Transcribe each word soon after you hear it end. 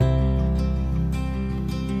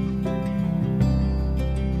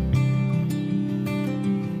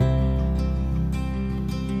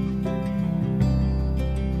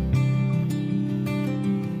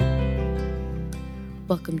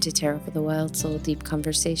Welcome to Tarot for the Wild Soul, deep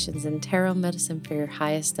conversations in tarot medicine for your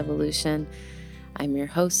highest evolution. I'm your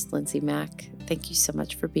host, Lindsay Mack. Thank you so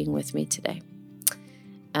much for being with me today.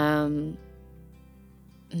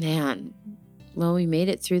 We made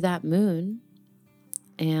it through that moon,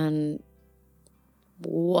 and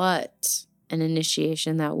what an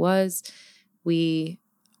initiation that was. We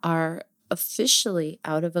are officially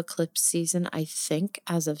out of eclipse season, I think,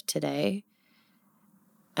 as of today,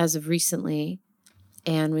 as of recently.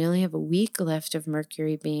 And we only have a week left of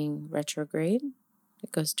Mercury being retrograde.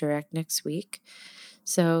 It goes direct next week.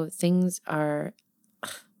 So things are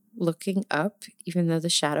looking up, even though the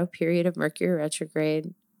shadow period of Mercury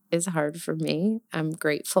retrograde is hard for me. I'm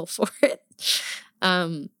grateful for it.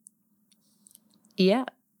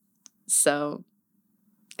 So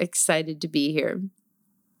excited to be here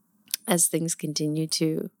as things continue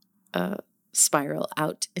to spiral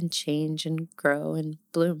out and change and grow and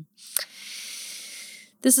bloom.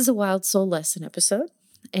 This is a Wild Soul Lesson episode,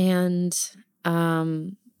 and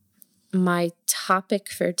my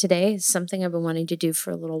topic for today is something I've been wanting to do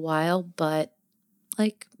for a little while, but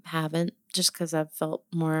haven't, just because I've felt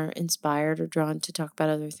more inspired or drawn to talk about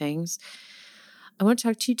other things. I want to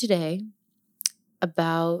talk to you today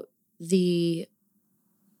about the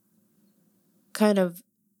kind of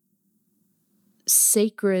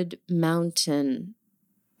sacred mountain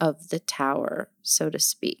of the tower, so to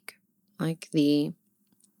speak,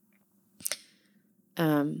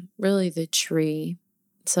 really the tree.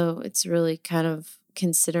 So it's really kind of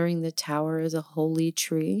considering the tower as a holy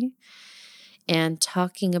tree and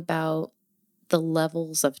talking about the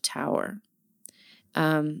levels of tower.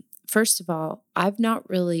 First of all, I've not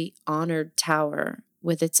really honored tower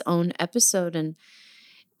with its own episode. And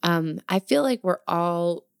I feel like we're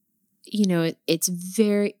all, it's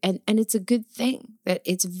very, and it's a good thing that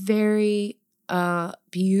it's very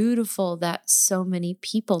beautiful that so many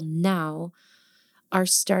people now are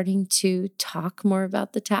starting to talk more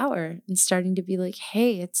about the tower and starting to be like,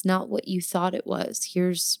 hey, it's not what you thought it was.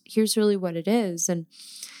 Here's really what it is. And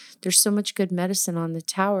there's so much good medicine on the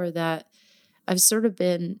tower that I've sort of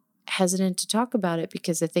been hesitant to talk about it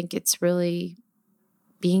because I think it's really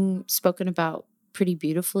being spoken about pretty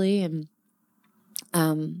beautifully. And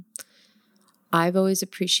I've always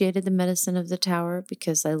appreciated the medicine of the tower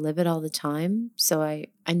because I live it all the time. So I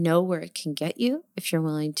know where it can get you if you're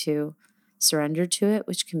willing to surrender to it,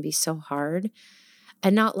 which can be so hard.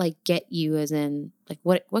 And not get you as in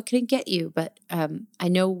what can it get you? But I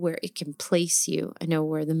know where it can place you. I know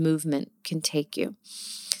where the movement can take you.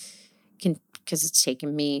 Because it's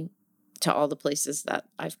taken me to all the places that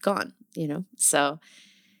I've gone, So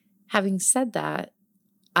having said that,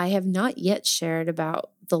 I have not yet shared about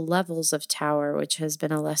the levels of tower, which has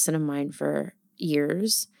been a lesson of mine for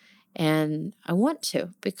years. And I want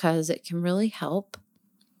to, because it can really help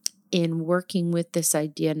in working with this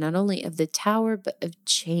idea, not only of the tower, but of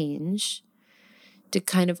change, to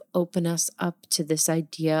kind of open us up to this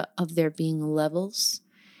idea of there being levels.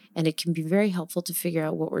 And it can be very helpful to figure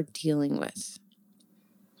out what we're dealing with.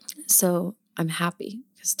 So I'm happy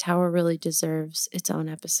because tower really deserves its own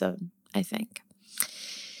episode, I think.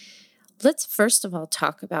 Let's first of all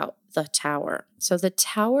talk about the tower. So the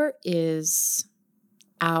tower is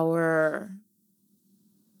our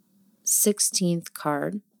 16th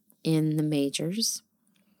card in the majors,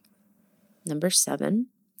 number 7.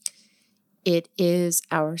 It is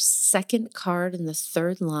our second card in the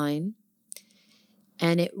third line,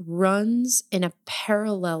 and it runs in a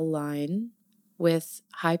parallel line with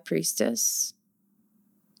High Priestess,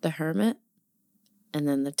 the Hermit, and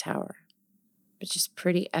then the Tower, which is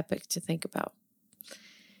pretty epic to think about.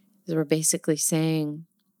 Because we're basically saying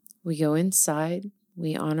we go inside,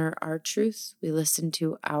 we honor our truth, we listen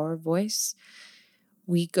to our voice,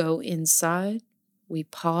 we go inside, we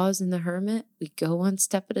pause in the Hermit, we go one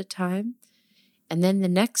step at a time, and then the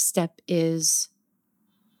next step is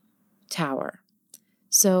Tower.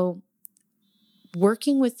 So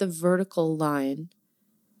working with the vertical line,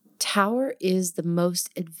 Tower is the most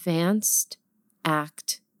advanced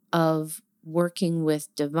act of working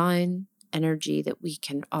with divine energy that we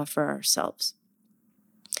can offer ourselves.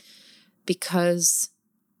 Because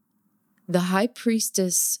the High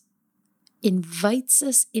Priestess invites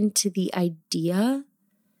us into the idea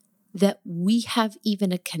that we have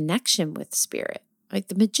even a connection with spirit.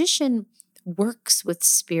 The magician works with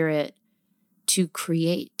spirit to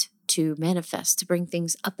create, to manifest, to bring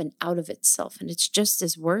things up and out of itself. And it's just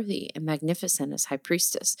as worthy and magnificent as High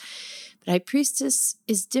Priestess. But High Priestess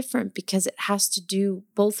is different because it has to do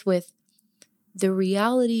both with the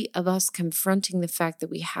reality of us confronting the fact that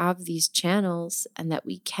we have these channels and that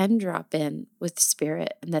we can drop in with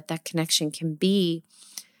spirit and that connection can be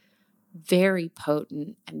very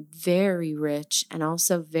potent and very rich and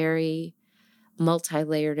also very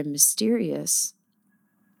multi-layered and mysterious.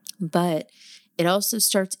 But it also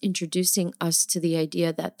starts introducing us to the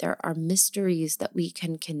idea that there are mysteries that we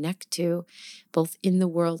can connect to both in the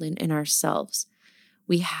world and in ourselves.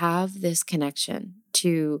 We have this connection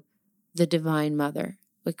to the Divine Mother,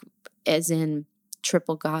 like as in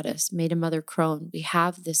triple goddess, Maiden Mother Crone. We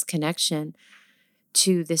have this connection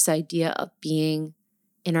to this idea of being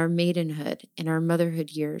in our maidenhood, in our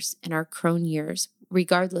motherhood years, in our crone years,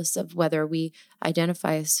 regardless of whether we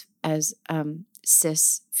identify as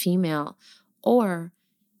cis female or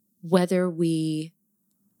whether we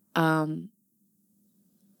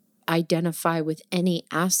identify with any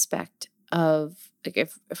aspect of, like,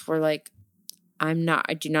 if we're like, I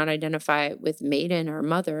do not identify with maiden or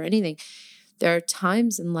mother or anything. There are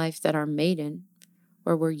times in life that are maiden,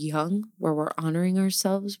 where we're young, where we're honoring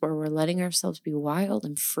ourselves, where we're letting ourselves be wild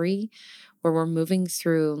and free, where we're moving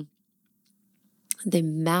through the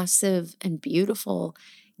massive and beautiful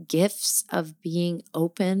gifts of being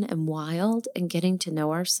open and wild and getting to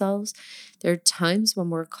know ourselves. There are times when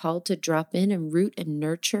we're called to drop in and root and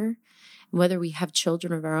nurture. And whether we have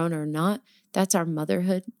children of our own or not, that's our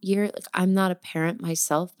motherhood year. Like, I'm not a parent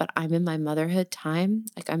myself, but I'm in my motherhood time.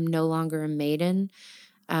 Like, I'm no longer a maiden.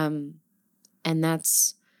 And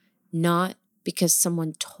that's not because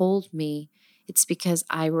someone told me. It's because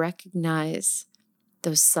I recognize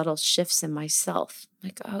those subtle shifts in myself.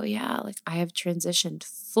 Like, oh yeah, like I have transitioned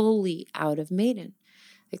fully out of maiden.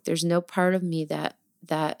 Like, there's no part of me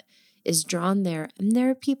that is drawn there. And there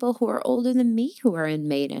are people who are older than me who are in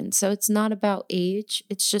maiden. So it's not about age.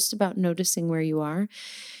 It's just about noticing where you are.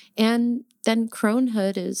 And then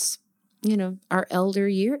cronehood is, our elder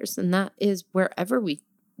years. And that is wherever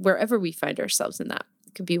we find ourselves in that.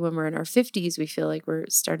 It could be when we're in our 50s, we feel like we're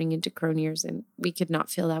starting into crone years, and we could not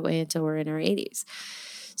feel that way until we're in our 80s.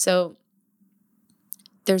 So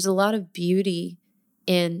there's a lot of beauty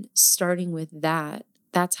in starting with that.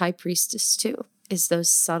 That's High Priestess too, is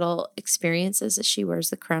those subtle experiences as she wears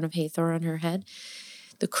the crown of Hathor on her head.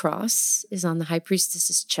 The cross is on the High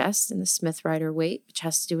Priestess's chest in the Smith Rider Waite, which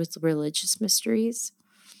has to do with religious mysteries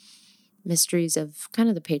of kind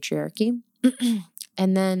of the patriarchy.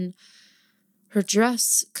 And then her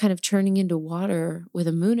dress kind of turning into water with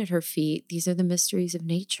a moon at her feet. These are the mysteries of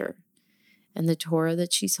nature. And the Torah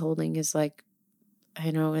that she's holding is like,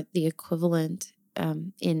 the equivalent,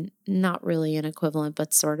 in not really an equivalent,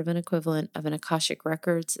 but sort of an equivalent of an Akashic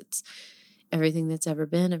Records. It's everything that's ever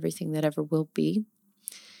been, everything that ever will be.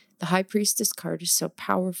 The High Priestess card is so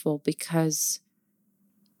powerful because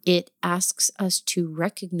it asks us to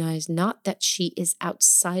recognize not that she is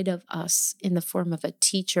outside of us in the form of a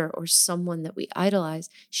teacher or someone that we idolize.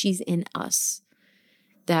 She's in us.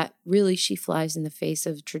 That really she flies in the face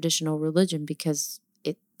of traditional religion because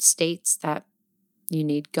it states that you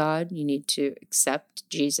need God, you need to accept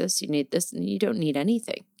Jesus, you need this, and you don't need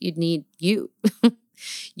anything. You need you.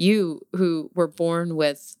 You who were born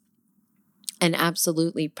with an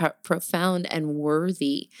absolutely profound and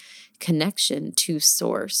worthy connection to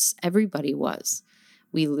source. Everybody was.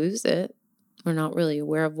 We lose it. We're not really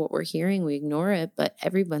aware of what we're hearing. We ignore it, but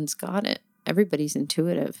everyone's got it. Everybody's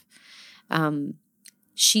intuitive.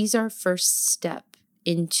 She's our first step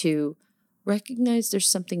into recognize there's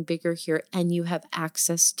something bigger here and you have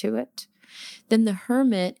access to it. Then the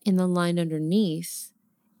Hermit in the line underneath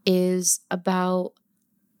is about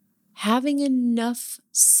having enough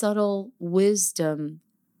subtle wisdom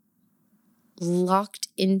locked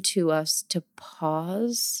into us to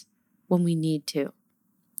pause when we need to.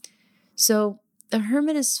 So the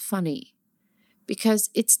Hermit is funny because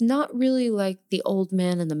it's not really like the old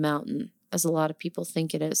man in the mountain, as a lot of people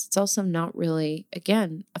think it is. It's also not really,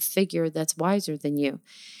 again, a figure that's wiser than you.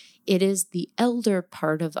 It is the elder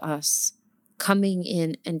part of us coming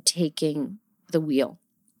in and taking the wheel.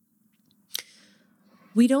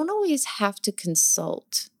 We don't always have to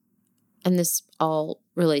consult, and this all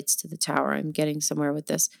relates to the tower. I'm getting somewhere with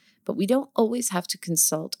this, but we don't always have to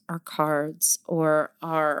consult our cards or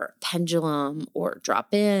our pendulum or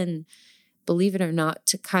drop in, believe it or not,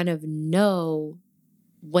 to kind of know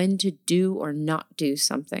when to do or not do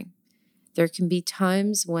something. There can be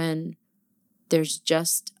times when there's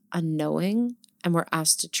just a knowing and we're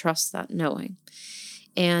asked to trust that knowing.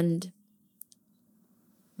 And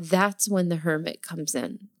that's when the Hermit comes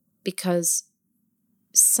in, because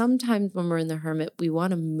sometimes when we're in the Hermit, we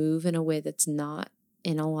want to move in a way that's not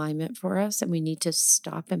in alignment for us. And we need to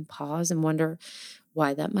stop and pause and wonder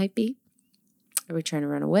why that might be. Are we trying to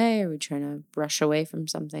run away? Are we trying to rush away from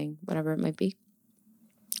something? Whatever it might be.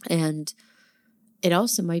 And it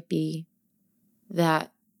also might be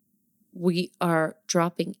that we are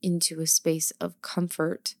dropping into a space of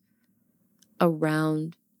comfort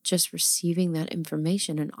around just receiving that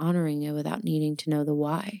information and honoring it without needing to know the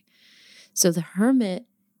why. So the hermit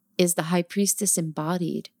is the high priestess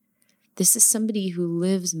embodied. This is somebody who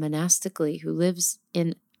lives monastically, who lives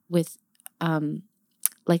in with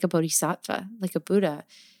like a bodhisattva, like a Buddha,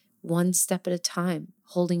 one step at a time,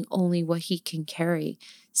 holding only what he can carry,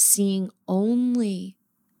 seeing only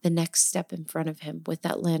the next step in front of him with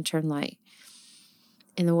that lantern light.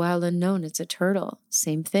 In the wild unknown, it's a turtle,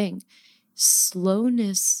 same thing.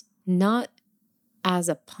 Slowness, not as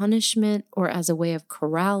a punishment or as a way of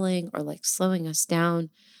corralling or like slowing us down,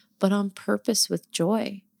 but on purpose with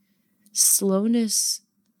joy. Slowness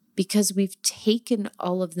because we've taken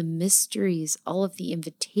all of the mysteries, all of the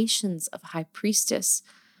invitations of High Priestess,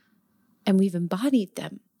 and we've embodied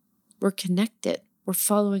them. We're connected. We're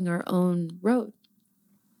following our own road.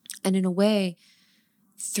 And in a way,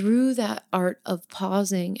 through that art of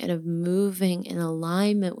pausing and of moving in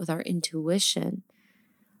alignment with our intuition,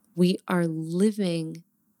 we are living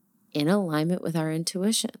in alignment with our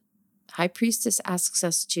intuition. High Priestess asks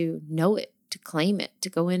us to know it, to claim it, to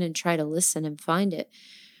go in and try to listen and find it.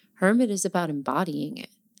 Hermit is about embodying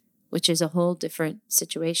it, which is a whole different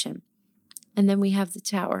situation. And then we have the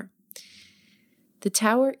Tower. The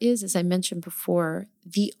Tower is, as I mentioned before,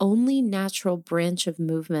 the only natural branch of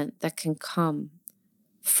movement that can come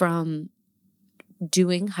from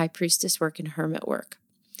doing High Priestess work and Hermit work.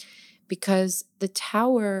 Because the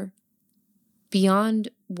Tower, beyond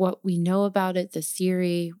what we know about it, the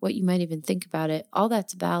theory, what you might even think about it, all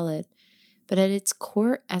that's valid. But at its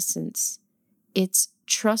core essence, it's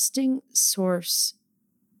trusting source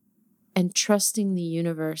and trusting the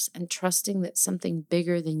universe and trusting that something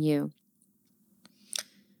bigger than you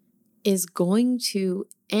is going to,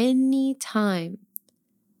 any time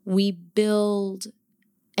we build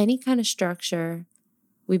any kind of structure,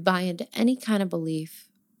 we buy into any kind of belief,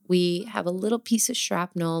 we have a little piece of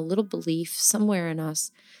shrapnel, a little belief somewhere in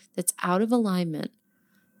us that's out of alignment,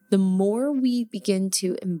 the more we begin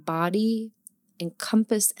to embody,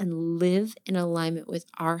 encompass, and live in alignment with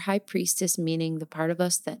our High Priestess, meaning the part of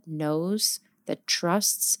us that knows, that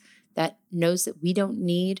trusts, that knows that we don't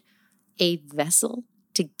need a vessel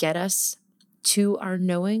to get us to our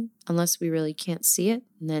knowing unless we really can't see it.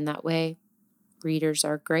 And then that way, readers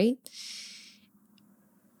are great.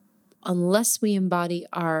 Unless we embody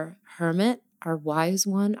our hermit, our wise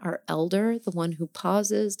one, our elder, the one who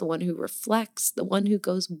pauses, the one who reflects, the one who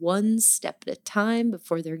goes one step at a time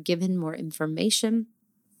before they're given more information.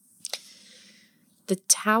 The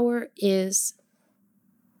Tower is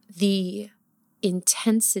the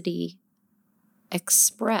intensity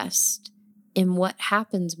expressed in what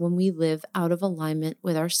happens when we live out of alignment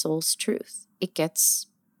with our soul's truth. It gets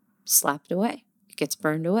slapped away. It gets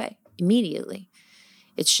burned away immediately.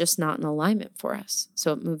 It's just not in alignment for us,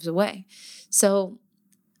 so it moves away. So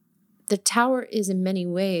the Tower is in many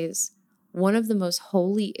ways one of the most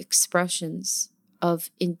holy expressions of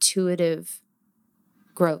intuitive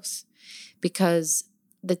growth, because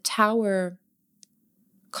the Tower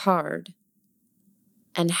card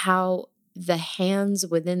and how the hands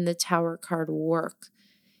within the Tower card work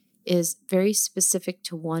is very specific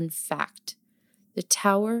to one fact. The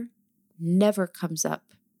Tower never comes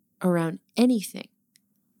up around anything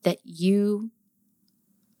that you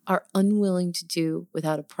are unwilling to do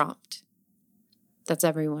without a prompt. That's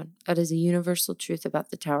everyone. That is a universal truth about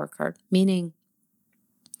the Tower card. Meaning,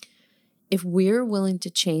 if we're willing to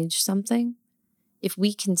change something, if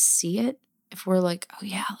we can see it, if we're like, oh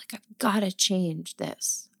yeah, like I've got to change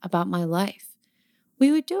this about my life,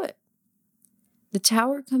 we would do it. The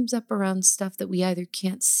Tower comes up around stuff that we either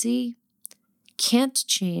can't see, can't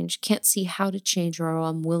change, can't see how to change, or are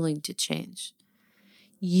unwilling to change.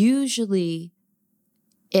 Usually,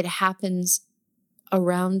 it happens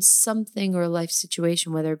around something or a life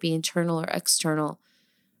situation, whether it be internal or external,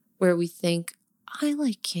 where we think, I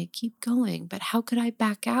can't keep going, but how could I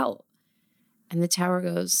back out? And the Tower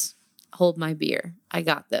goes, hold my beer. I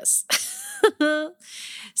got this.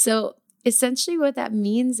 So essentially what that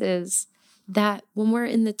means is that when we're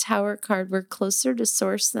in the Tower card, we're closer to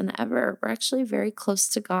source than ever. We're actually very close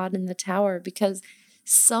to God in the Tower because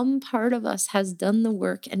some part of us has done the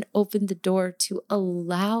work and opened the door to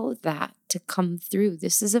allow that to come through.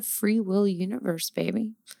 This is a free will universe,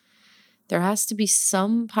 baby. There has to be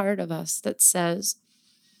some part of us that says,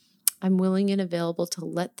 I'm willing and available to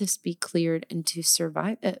let this be cleared and to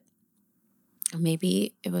survive it.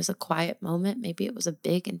 Maybe it was a quiet moment. Maybe it was a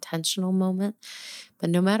big intentional moment. But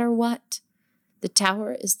no matter what, the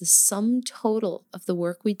tower is the sum total of the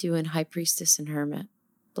work we do in High Priestess and Hermit.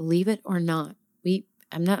 Believe it or not.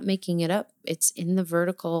 I'm not making it up. It's in the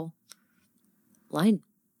vertical line.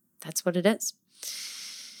 That's what it is.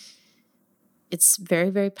 It's very,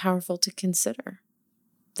 very powerful to consider.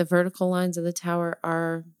 The vertical lines of the tower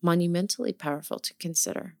are monumentally powerful to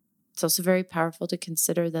consider. It's also very powerful to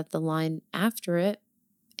consider that the line after it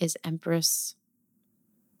is Empress,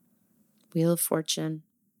 Wheel of Fortune,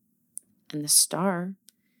 and the Star.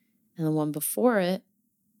 And the one before it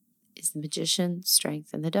is the Magician,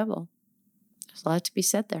 Strength, and the Devil. There's a lot to be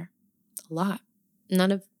said there. A lot.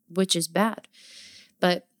 None of which is bad.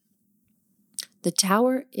 But the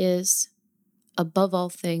tower is, above all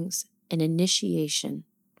things, an initiation.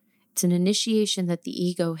 It's an initiation that the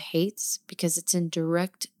ego hates because it's in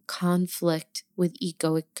direct conflict with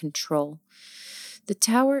egoic control. The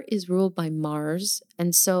tower is ruled by Mars,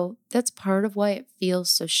 and so that's part of why it feels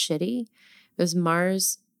so shitty, because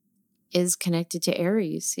Mars is connected to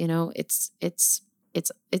Aries. It's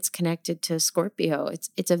connected to Scorpio.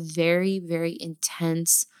 It's a very, very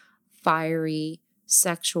intense, fiery,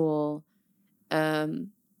 sexual.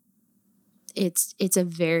 It's a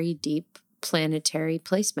very deep planetary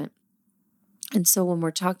placement. And so when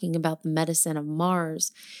we're talking about the medicine of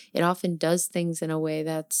Mars, it often does things in a way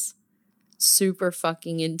that's super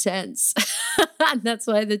fucking intense. That's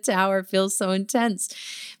why the tower feels so intense.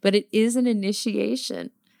 But it is an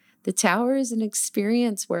initiation. The tower is an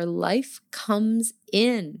experience where life comes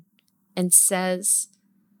in and says,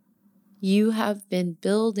 you have been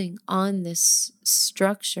building on this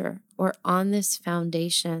structure or on this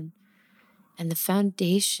foundation, and the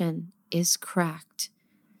foundation is cracked.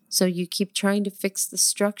 So you keep trying to fix the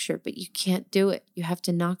structure, but you can't do it. You have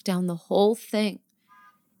to knock down the whole thing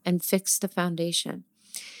and fix the foundation.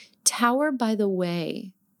 Tower, by the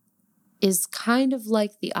way, is kind of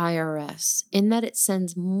like the IRS in that it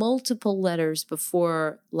sends multiple letters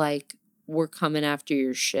before, like, we're coming after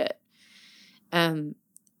your shit.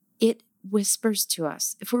 It whispers to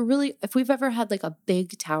us. If we've ever had like a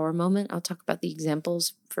big tower moment, I'll talk about the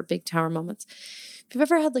examples for big tower moments. If you've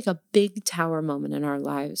ever had like a big tower moment in our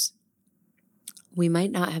lives, we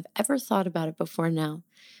might not have ever thought about it before now.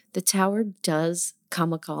 The tower does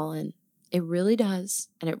come a calling. It really does.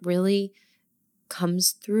 And it really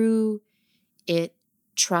comes through. It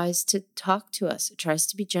tries to talk to us. It tries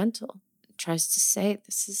to be gentle. It tries to say,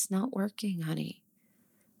 this is not working, honey.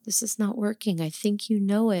 This is not working. I think you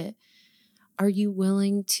know it. Are you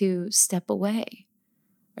willing to step away?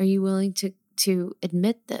 Are you willing to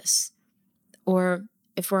admit this? Or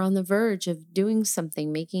if we're on the verge of doing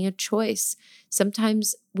something, making a choice,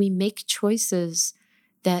 sometimes we make choices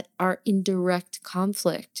that are in direct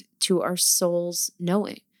conflict to our soul's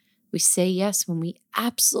knowing. We say yes when we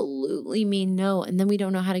absolutely mean no, and then we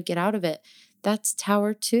don't know how to get out of it. That's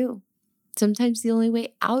tower too. Sometimes the only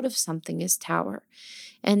way out of something is tower.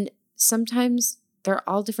 And sometimes there are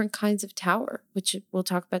all different kinds of tower, which we'll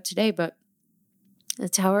talk about today, but the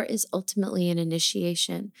tower is ultimately an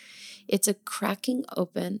initiation. It's a cracking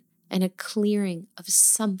open and a clearing of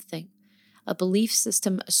something, a belief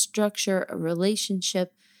system, a structure, a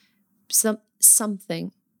relationship,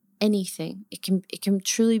 something, anything. It can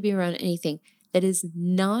truly be around anything that is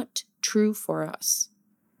not true for us,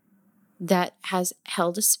 that has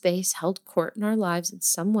held a space, held court in our lives in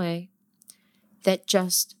some way, that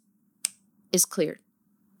just is cleared.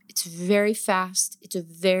 It's very fast. It's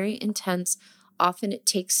very intense. Often it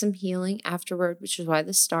takes some healing afterward, which is why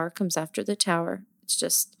the star comes after the tower. It's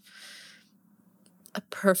just a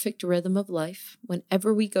perfect rhythm of life.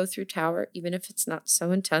 Whenever we go through tower, even if it's not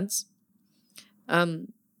so intense.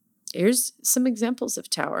 Here's some examples of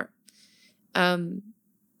tower.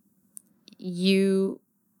 You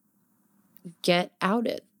get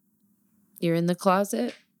outed. You're in the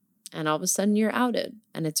closet and all of a sudden you're outed.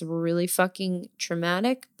 And it's really fucking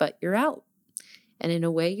traumatic, but you're out. And in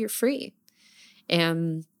a way, you're free.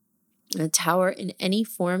 And a tower in any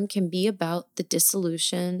form can be about the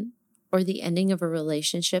dissolution or the ending of a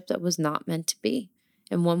relationship that was not meant to be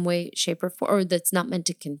in one way, shape, or form, or that's not meant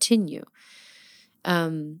to continue.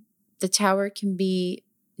 The tower can be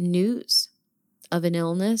news of an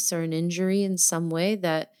illness or an injury in some way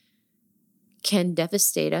that can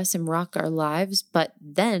devastate us and rock our lives, but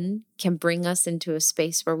then can bring us into a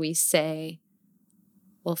space where we say,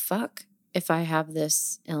 well, fuck, if I have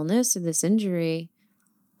this illness or this injury,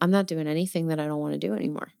 I'm not doing anything that I don't want to do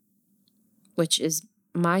anymore, which is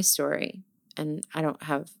my story. And I don't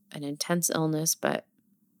have an intense illness, but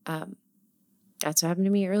that's what happened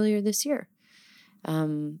to me earlier this year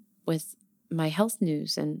with my health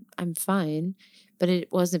news and I'm fine. But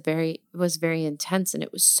it was very intense. And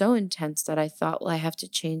it was so intense that I thought, well, I have to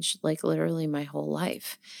change like literally my whole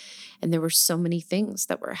life. And there were so many things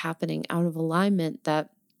that were happening out of alignment that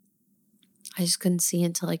I just couldn't see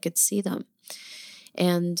until I could see them.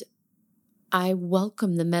 And I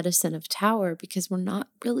welcome the medicine of Tower because we're not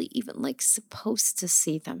really even like supposed to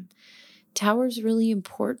see them. Tower is really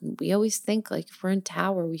important. We always think like if we're in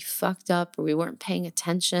Tower, we fucked up or we weren't paying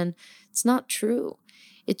attention. It's not true.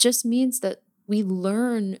 It just means that we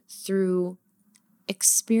learn through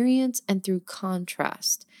experience and through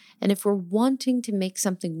contrast. And if we're wanting to make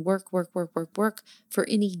something work for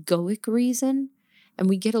an egoic reason, and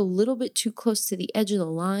we get a little bit too close to the edge of the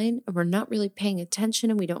line and we're not really paying attention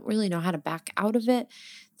and we don't really know how to back out of it,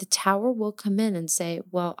 the Tower will come in and say,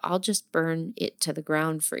 well, I'll just burn it to the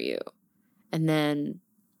ground for you. And then,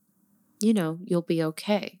 you'll be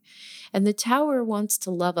okay. And the Tower wants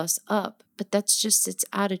to love us up, but that's just its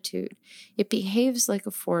attitude. It behaves like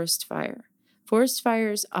a forest fire. Forest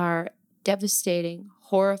fires are devastating,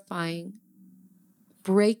 horrifying,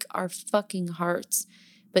 break our fucking hearts.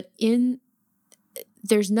 But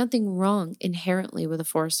there's nothing wrong inherently with a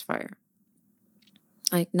forest fire.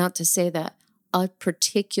 Like, not to say that a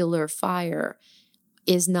particular fire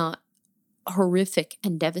is not horrific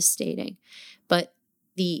and devastating, but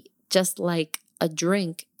just like a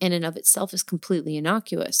drink in and of itself is completely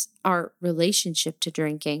innocuous, our relationship to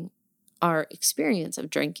drinking, our experience of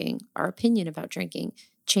drinking, our opinion about drinking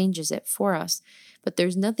changes it for us. But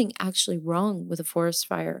there's nothing actually wrong with a forest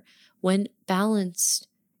fire. When balanced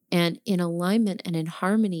and in alignment and in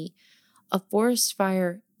harmony, a forest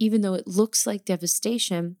fire, even though it looks like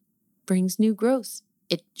devastation, brings new growth.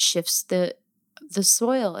 It shifts the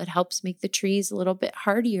soil. It helps make the trees a little bit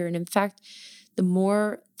hardier. And in fact, the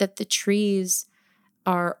more that the trees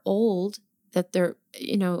are old, that they're,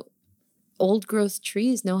 old growth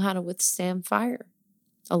trees know how to withstand fire,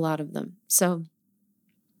 a lot of them. So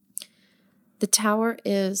the Tower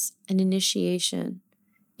is an initiation.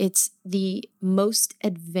 It's the most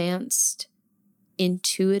advanced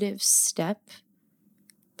intuitive step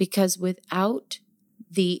because without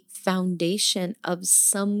the foundation of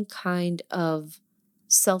some kind of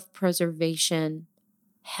self-preservation,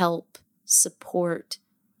 help, support,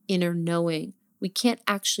 inner knowing, we can't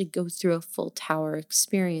actually go through a full Tower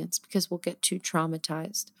experience because we'll get too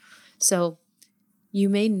traumatized. So you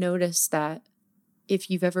may notice that if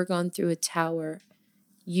you've ever gone through a Tower,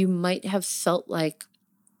 you might have felt like,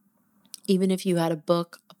 even if you had a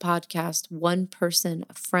book, a podcast, one person,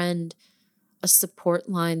 a friend, a support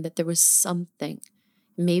line, that there was something.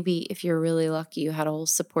 Maybe if you're really lucky, you had a whole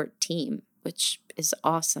support team, which is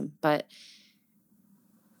awesome. But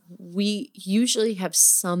we usually have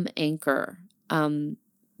some anchor.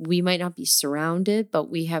 We might not be surrounded, but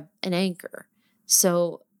we have an anchor.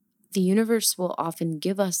 So the universe will often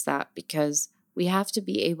give us that because we have to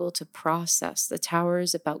be able to process. The Tower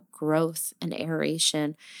is about growth and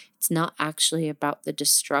aeration. It's not actually about the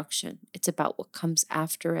destruction. It's about what comes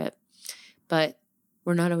after it. But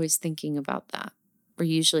we're not always thinking about that. We're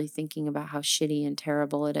usually thinking about how shitty and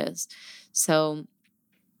terrible it is. So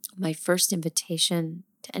my first invitation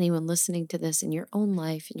to anyone listening to this in your own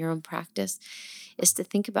life, in your own practice, is to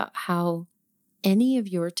think about how any of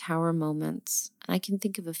your Tower moments, and I can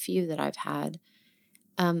think of a few that I've had,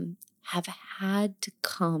 have had to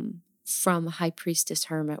come from High Priestess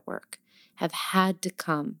Hermit work, have had to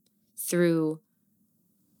come through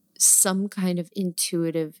some kind of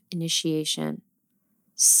intuitive initiation,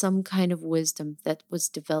 some kind of wisdom that was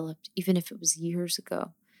developed, even if it was years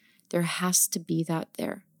ago. There has to be that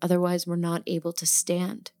there. Otherwise, we're not able to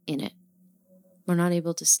stand in it. We're not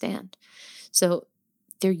able to stand. So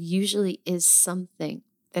there usually is something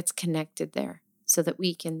that's connected there so that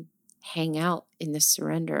we can hang out in the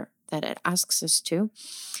surrender that it asks us to.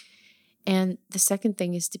 And the second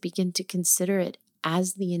thing is to begin to consider it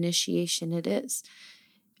as the initiation it is.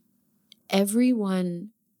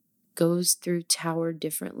 Everyone goes through Tower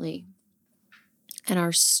differently. And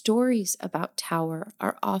our stories about Tower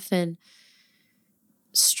are often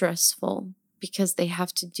stressful because they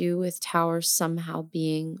have to do with Tower somehow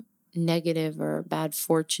being negative or bad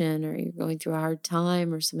fortune, or you're going through a hard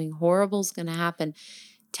time or something horrible is going to happen.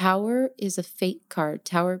 Tower is a fate card.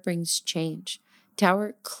 Tower brings change.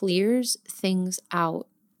 Tower clears things out,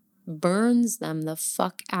 burns them the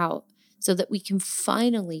fuck out so that we can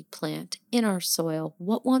finally plant in our soil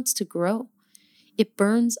what wants to grow. It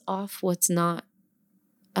burns off what's not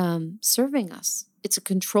serving us. It's a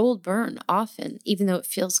controlled burn often, even though it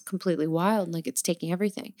feels completely wild and like it's taking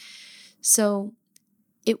everything. So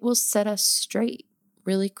it will set us straight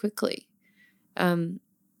really quickly.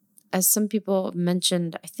 as some people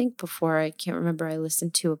mentioned, I think before, I can't remember, I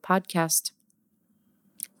listened to a podcast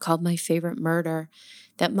called My Favorite Murder.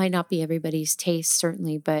 That might not be everybody's taste,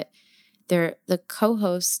 certainly, but the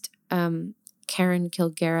co-host, Karen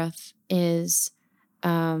Kilgariff, is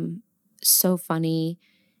so funny.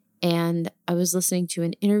 And I was listening to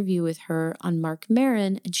an interview with her on Mark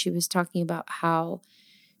Maron, and she was talking about how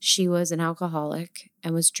she was an alcoholic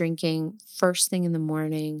and was drinking first thing in the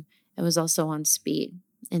morning and was also on speed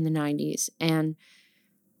in the 90s. And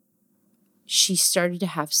she started to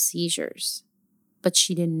have seizures, but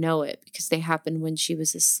she didn't know it because they happened when she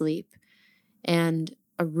was asleep. And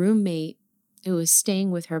a roommate who was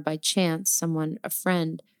staying with her by chance, a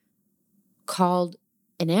friend, called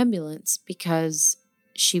an ambulance because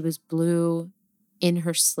she was blue in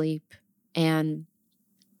her sleep, and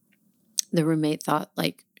the roommate thought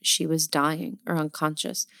like she was dying or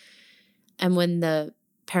unconscious. And when the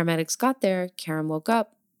paramedics got there, Karen woke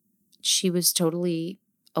up. She was totally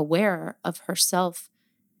aware of herself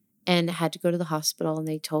and had to go to the hospital, and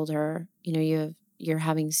they told her, you're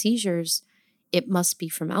having seizures. It must be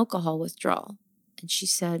from alcohol withdrawal. And she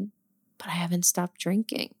said, but I haven't stopped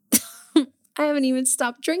drinking. I haven't even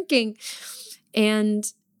stopped drinking. And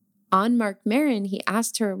on Mark Maron, he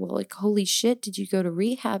asked her, well, like, holy shit, did you go to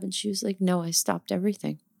rehab? And she was like, no, I stopped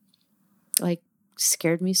everything. Like,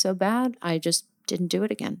 scared me so bad, I just didn't do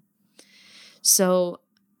it again. So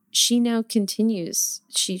she now continues,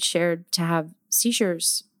 she shared, to have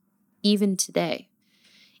seizures even today.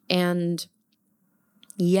 And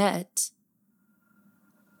yet,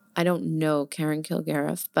 I don't know Karen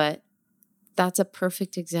Kilgariff, but that's a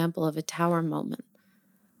perfect example of a tower moment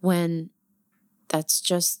when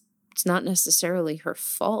it's not necessarily her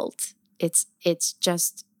fault. It's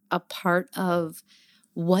just a part of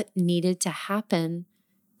what needed to happen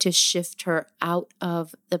to shift her out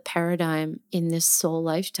of the paradigm in this soul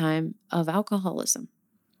lifetime of alcoholism.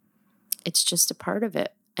 It's just a part of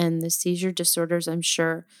it. And the seizure disorders, I'm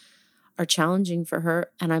sure, are challenging for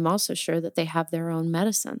her. And I'm also sure that they have their own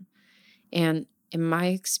medicine. And in my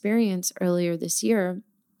experience earlier this year,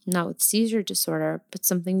 not with seizure disorder, but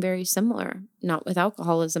something very similar, not with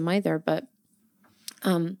alcoholism either, but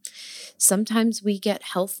sometimes we get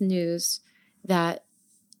health news that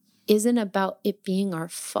isn't about it being our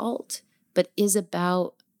fault, but is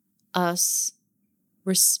about us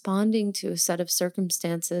responding to a set of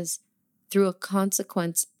circumstances through a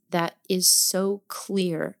consequence that is so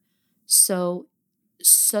clear,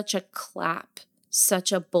 such a clap,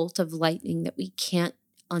 such a bolt of lightning that we can't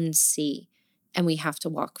unsee, and we have to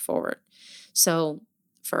walk forward. So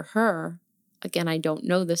for her, again, I don't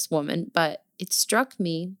know this woman, but it struck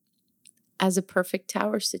me as a perfect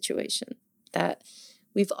tower situation, that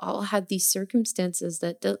we've all had these circumstances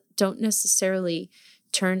that don't necessarily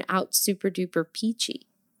turn out super duper peachy.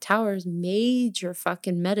 Tower's major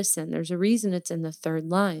fucking medicine. There's a reason it's in the third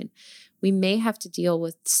line. We may have to deal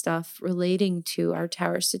with stuff relating to our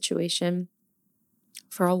tower situation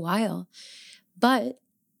for a while, but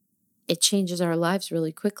it changes our lives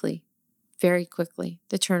really quickly, very quickly.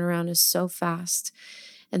 The turnaround is so fast.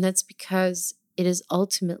 And that's because it is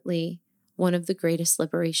ultimately one of the greatest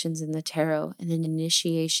liberations in the tarot, and an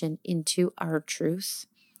initiation into our truth,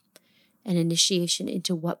 an initiation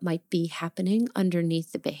into what might be happening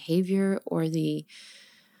underneath the behavior or the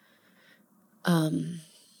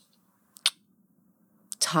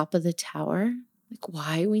top of the tower, like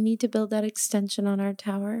why we need to build that extension on our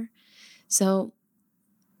tower. So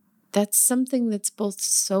that's something that's both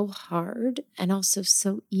so hard and also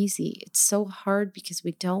so easy. It's so hard because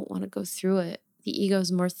we don't want to go through it. The ego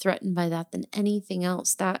is more threatened by that than anything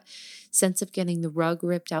else. That sense of getting the rug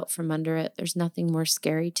ripped out from under it. There's nothing more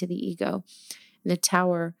scary to the ego. And the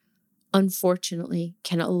tower, unfortunately,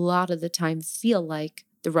 can a lot of the time feel like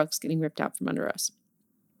the rug's getting ripped out from under us.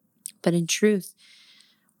 But in truth,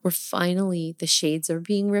 the shades are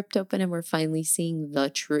being ripped open, and we're finally seeing the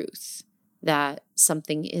truth, that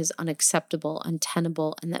something is unacceptable,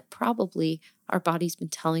 untenable, and that probably our body's been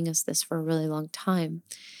telling us this for a really long time.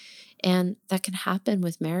 And that can happen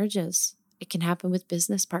with marriages. It can happen with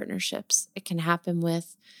business partnerships. It can happen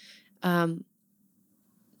with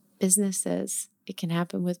businesses. It can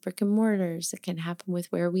happen with brick and mortars. It can happen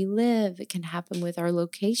with where we live. It can happen with our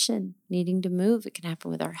location, needing to move. It can happen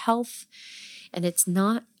with our health. And it's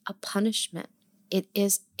not a punishment.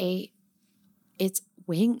 It's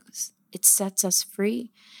wings. It sets us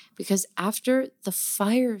free, because after the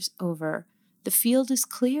fire's over, the field is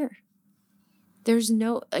clear. There's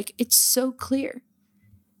it's so clear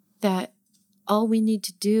that all we need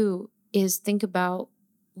to do is think about,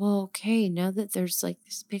 well, okay, now that there's like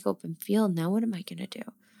this big open field, now what am I going to do?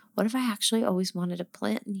 What if I actually always wanted a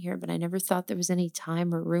plant in here, but I never thought there was any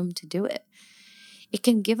time or room to do it? It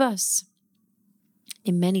can give us,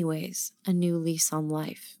 in many ways, a new lease on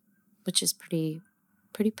life, which is pretty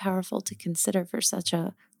powerful to consider for such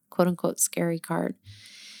a quote unquote scary card.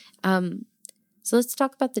 So let's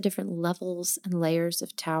talk about the different levels and layers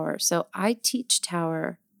of tower. So I teach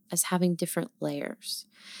tower as having different layers.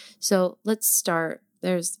 So let's start.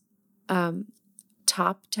 There's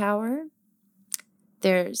top tower,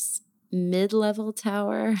 there's mid-level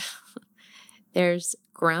tower, there's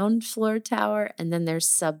ground floor tower, and then there's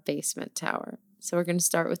sub-basement tower. So we're going to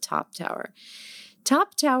start with top tower.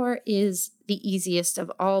 Top tower is the easiest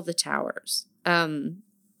of all the towers. And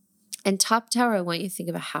top tower, I want you to think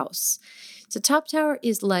of a house. So top tower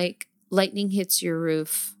is like lightning hits your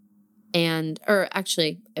roof or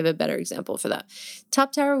actually, I have a better example for that.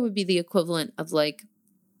 Top tower would be the equivalent of like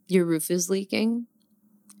your roof is leaking,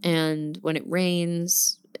 and when it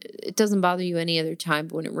rains, it doesn't bother you any other time,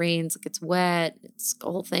 but when it rains, it gets wet, it's the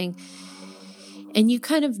whole thing. And you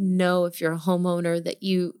kind of know, if you're a homeowner, that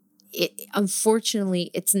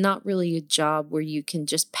unfortunately, it's not really a job where you can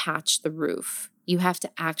just patch the roof. You have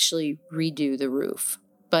to actually redo the roof,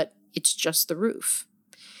 but it's just the roof.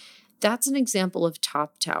 That's an example of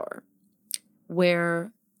top tower,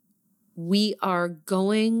 where we are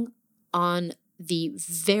going on the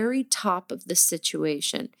very top of the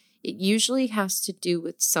situation. It usually has to do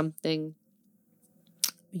with something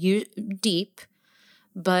deep,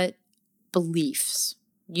 but beliefs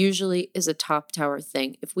usually is a top tower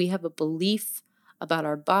thing. If we have a belief about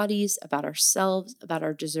our bodies, about ourselves, about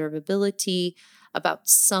our deservability, about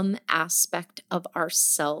some aspect of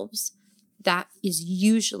ourselves, that is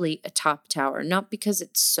usually a top tower. Not because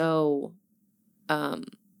it's so,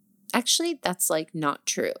 actually, that's like not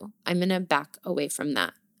true. I'm going to back away from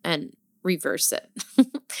that and reverse it.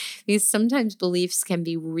 Because sometimes beliefs can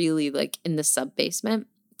be really like in the sub-basement.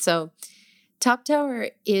 So top tower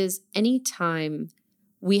is any time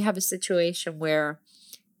we have a situation where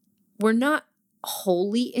we're not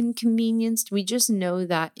wholly inconvenienced. We just know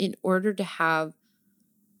that in order to have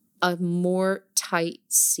a more tight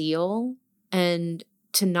seal and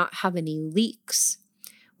to not have any leaks,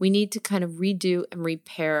 we need to kind of redo and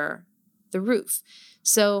repair the roof.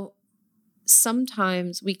 So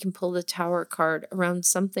sometimes we can pull the tower card around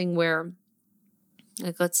something where,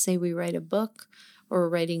 like, let's say we write a book, or we're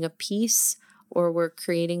writing a piece, or we're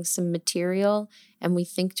creating some material, and we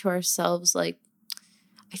think to ourselves, like,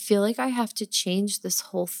 I feel like I have to change this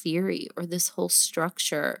whole theory or this whole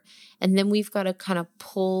structure. And then we've got to kind of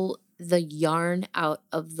pull the yarn out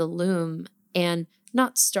of the loom and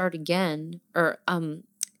not start again, or,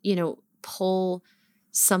 pull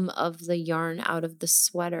some of the yarn out of the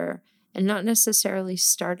sweater and not necessarily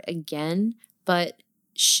start again, but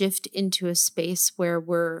shift into a space where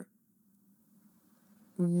we're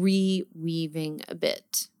reweaving a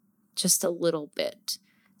bit, just a little bit.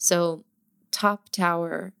 So top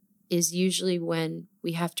tower is usually when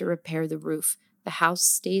we have to repair the roof. The house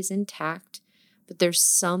stays intact, but there's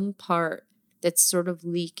some part that's sort of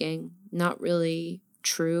leaking, not really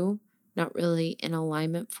true, not really in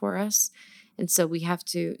alignment for us. And so we have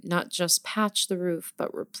to not just patch the roof,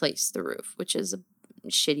 but replace the roof, which is a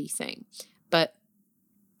shitty thing. But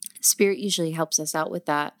Spirit usually helps us out with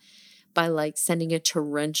that by like sending a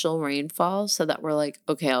torrential rainfall so that we're like,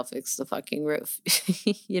 okay, I'll fix the fucking roof,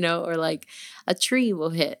 or like a tree will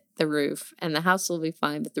hit the roof and the house will be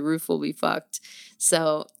fine, but the roof will be fucked.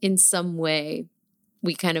 So in some way,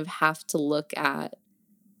 we kind of have to look at,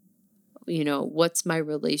 what's my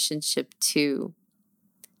relationship to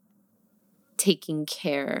taking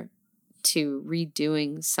care, to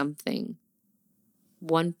redoing something,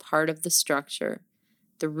 one part of the structure,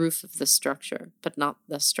 the roof of the structure, but not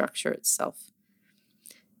the structure itself.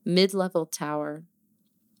 Mid-level tower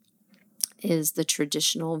is the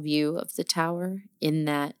traditional view of the tower, in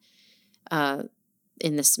that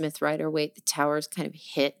in the Smith Rider-Waite, the towers kind of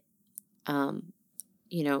hit,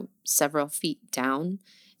 several feet down.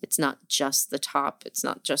 It's not just the top. It's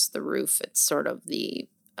not just the roof. It's sort of a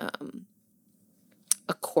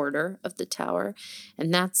quarter of the tower.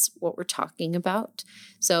 And that's what we're talking about.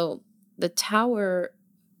 So the tower,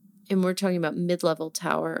 and we're talking about mid-level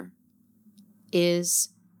tower, is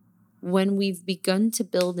when we've begun to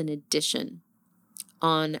build an addition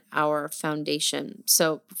on our foundation.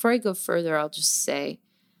 So before I go further, I'll just say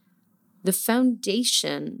the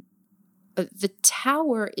foundation, the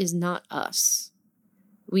tower is not us.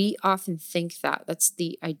 We often think that. That's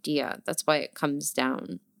the idea. That's why it comes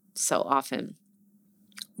down so often.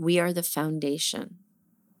 We are the foundation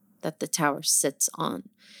that the tower sits on.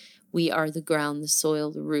 We are the ground, the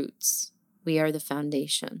soil, the roots. We are the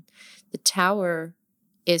foundation. The tower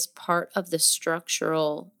is part of the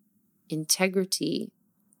structural integrity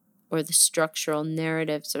or the structural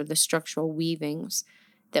narratives or the structural weavings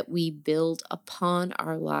that we build upon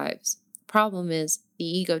our lives. Problem is, the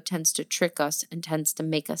ego tends to trick us and tends to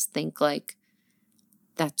make us think like,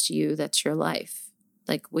 that's you, that's your life.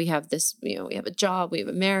 Like we have this, we have a job, we have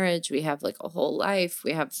a marriage, we have like a whole life,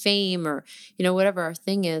 we have fame or, whatever our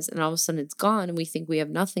thing is. And all of a sudden it's gone and we think we have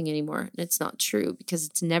nothing anymore. And it's not true because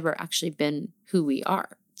it's never actually been who we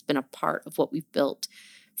are. It's been a part of what we've built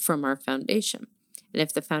from our foundation. And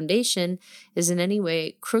if the foundation is in any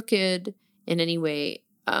way crooked, in any way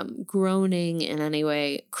groaning, in any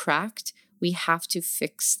way cracked, we have to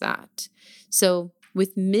fix that. So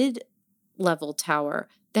with mid-level tower,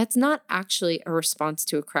 that's not actually a response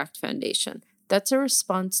to a cracked foundation. That's a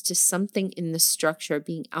response to something in the structure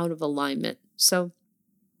being out of alignment. So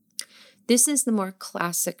this is the more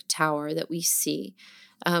classic tower that we see.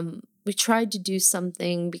 We tried to do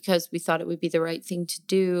something because we thought it would be the right thing to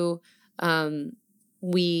do.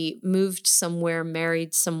 We moved somewhere,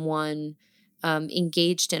 married someone,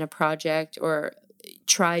 engaged in a project, or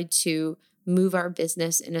tried to move our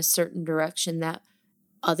business in a certain direction that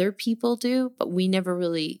other people do, but we never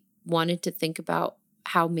really wanted to think about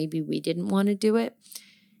how maybe we didn't want to do it.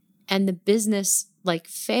 And the business like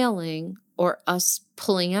failing or us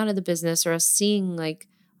pulling out of the business or us seeing like,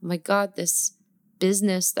 oh my God, this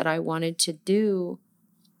business that I wanted to do,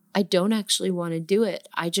 I don't actually want to do it.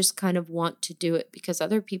 I just kind of want to do it because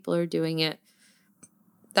other people are doing it.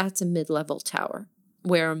 That's a mid-level tower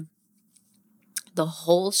where the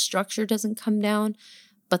whole structure doesn't come down,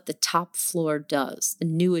 but the top floor does. The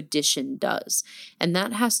new addition does. And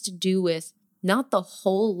that has to do with not the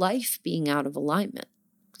whole life being out of alignment.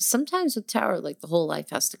 Sometimes with tower, like the whole life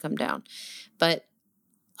has to come down. But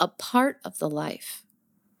a part of the life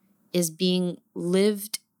is being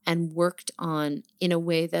lived and worked on in a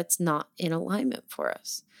way that's not in alignment for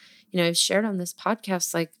us. I've shared on this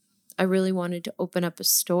podcast, like, I really wanted to open up a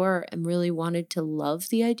store and really wanted to love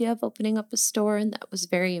the idea of opening up a store. And that was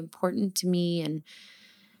very important to me. And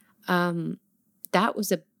that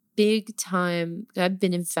was a big time. I've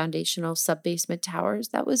been in foundational sub-basement towers.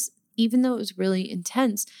 That was, even though it was really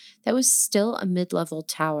intense, that was still a mid-level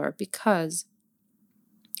tower because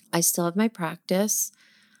I still have my practice.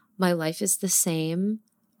 My life is the same,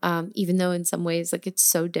 even though in some ways, like it's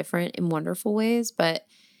so different in wonderful ways, but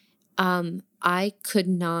I could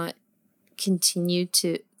not continue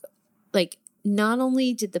to, like, not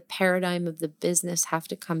only did the paradigm of the business have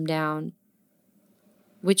to come down,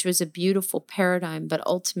 which was a beautiful paradigm, but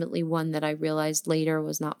ultimately one that I realized later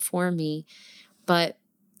was not for me, but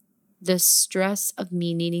the stress of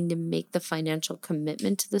me needing to make the financial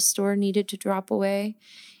commitment to the store needed to drop away.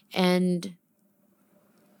 And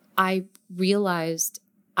I realized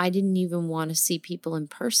I didn't even want to see people in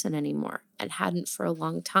person anymore and hadn't for a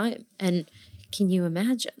long time. And can you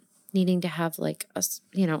imagine needing to have like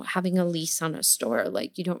having a lease on a store?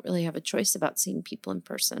 Like you don't really have a choice about seeing people in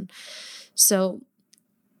person. So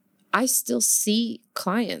I still see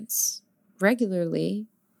clients regularly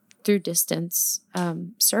through distance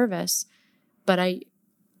service, but I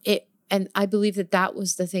believe that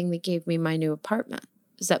was the thing that gave me my new apartment,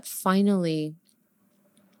 is that finally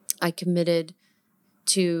I committed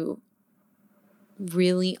to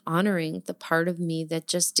really honoring the part of me that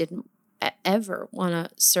just didn't ever want to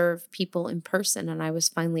serve people in person. And I was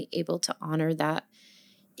finally able to honor that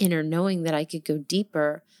inner knowing that I could go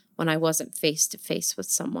deeper when I wasn't face to face with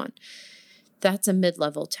someone. That's a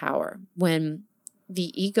mid-level tower, when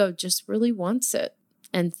the ego just really wants it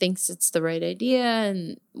and thinks it's the right idea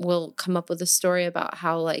and will come up with a story about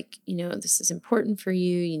how, like, this is important for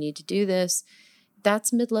you, you need to do this.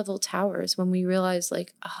 That's mid-level towers, when we realize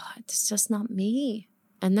like, it's just not me.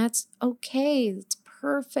 And that's okay. It's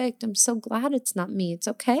perfect. I'm so glad it's not me. It's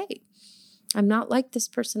okay. I'm not like this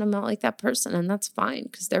person. I'm not like that person. And that's fine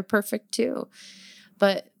because they're perfect too.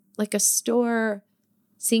 But like a store,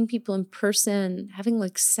 seeing people in person, having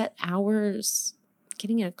like set hours,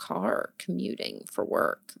 getting in a car, commuting for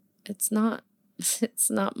work, it's not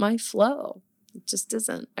my flow. It just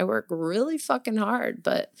isn't. I work really fucking hard,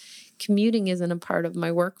 but commuting isn't a part of my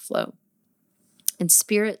workflow. And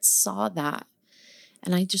Spirit saw that,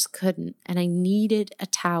 and I just couldn't. And I needed a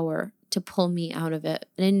tower to pull me out of it.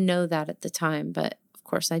 I didn't know that at the time, but of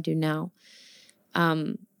course I do now.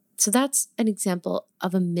 So that's an example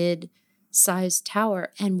of a mid-sized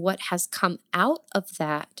tower. And what has come out of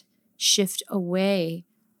that shift away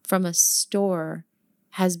from a store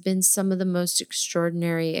has been some of the most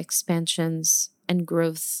extraordinary expansions and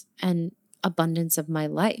growth and abundance of my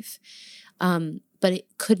life. but it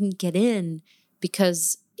couldn't get in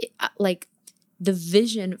because like the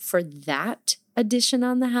vision for that addition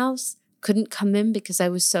on the house couldn't come in because I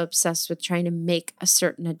was so obsessed with trying to make a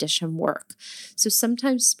certain addition work. So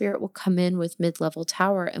sometimes spirit will come in with mid-level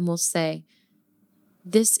tower and will say,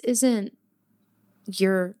 this isn't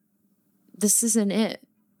it.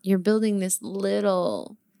 You're building this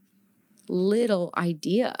little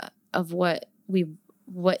idea of what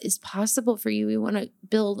is possible for you. We want to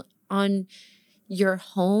build on your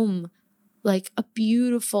home like a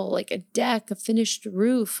beautiful, like a deck, a finished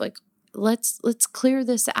roof. Like let's clear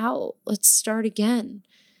this out. Let's start again.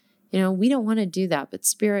 We don't want to do that, but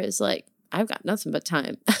spirit is like, I've got nothing but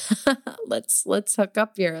time. let's hook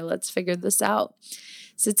up here. Let's figure this out.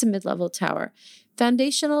 So it's a mid-level tower.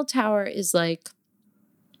 Foundational tower is like,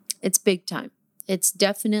 it's big time. It's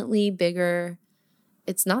definitely bigger.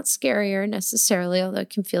 It's not scarier necessarily, although it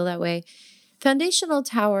can feel that way. Foundational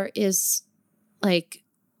tower is like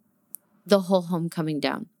the whole home coming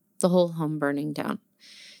down, the whole home burning down.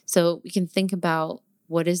 So we can think about,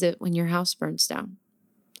 what is it when your house burns down?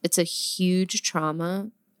 It's a huge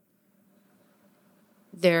trauma.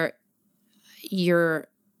 You're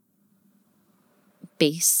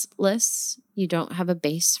baseless. You don't have a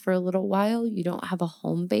base for a little while. You don't have a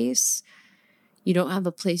home base. You don't have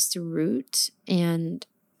a place to root and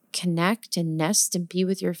connect and nest and be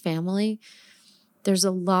with your family. There's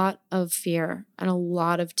a lot of fear and a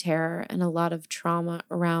lot of terror and a lot of trauma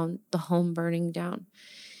around the home burning down.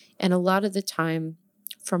 And a lot of the time,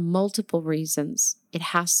 for multiple reasons, it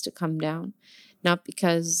has to come down. Not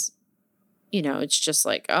because, it's just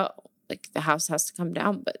like, oh, like the house has to come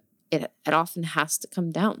down, but it often has to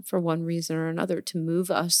come down for one reason or another to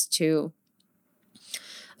move us to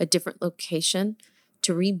a different location,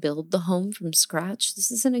 to rebuild the home from scratch.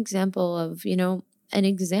 This is an example of, an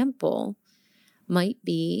example might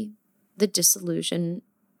be the dissolution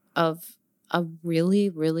of a really,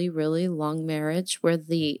 really, really long marriage where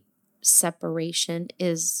the separation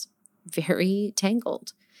is very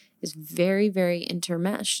tangled, is very, very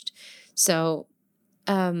intermeshed. So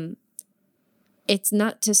it's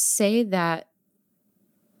not to say that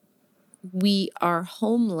we are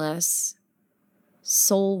homeless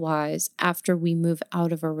soul-wise after we move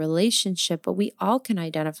out of a relationship, but we all can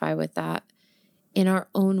identify with that in our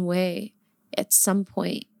own way at some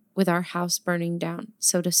point with our house burning down,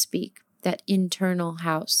 so to speak, that internal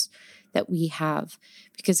house that we have.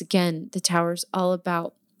 Because again, the tower is all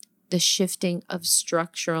about the shifting of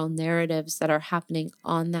structural narratives that are happening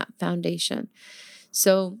on that foundation.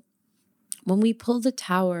 So when we pull the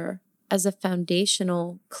tower as a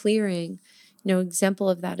foundational clearing, example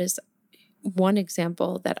of that is, one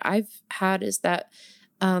example that I've had is that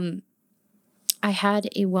I had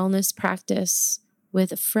a wellness practice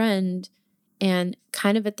with a friend, and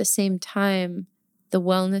kind of at the same time, the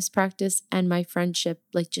wellness practice and my friendship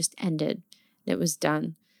just ended. It was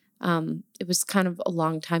done. It was kind of a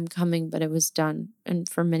long time coming, but it was done. And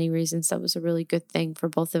for many reasons, that was a really good thing for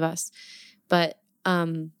both of us. But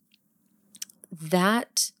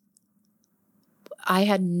that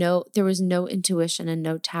there was no intuition and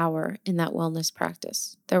no tower in that wellness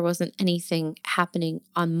practice. There wasn't anything happening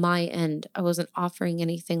on my end. I wasn't offering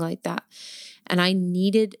anything like that. And I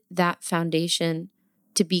needed that foundation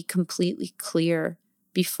to be completely clear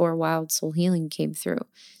before Wild Soul Healing came through.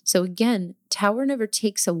 So again, tower never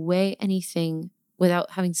takes away anything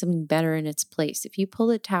without having something better in its place. If you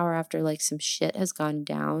pull a tower after some shit has gone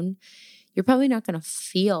down, you're probably not going to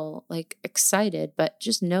feel excited, but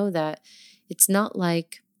just know that it's not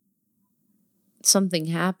like something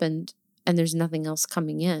happened and there's nothing else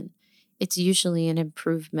coming in. It's usually an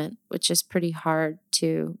improvement, which is pretty hard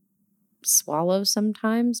to swallow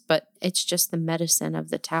sometimes, but it's just the medicine of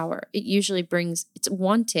the tower. It usually it's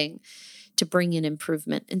wanting to bring in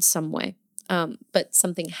improvement in some way. But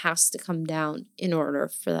something has to come down in order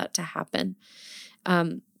for that to happen.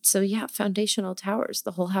 So yeah, foundational towers,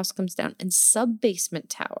 the whole house comes down. And sub-basement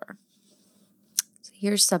tower. So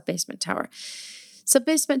here's sub-basement tower.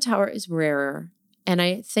 Sub-basement tower is rarer. And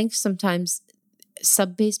I think sometimes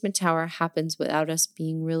sub-basement tower happens without us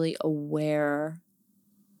being really aware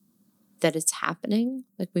that it's happening.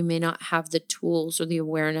 We may not have the tools or the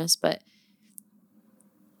awareness, but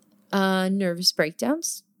nervous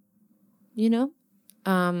breakdowns,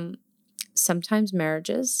 sometimes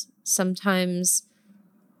marriages, sometimes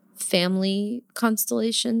family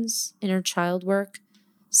constellations, inner child work.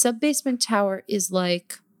 Sub-basement tower is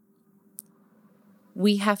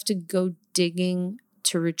we have to go digging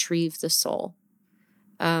to retrieve the soul.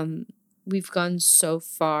 We've gone so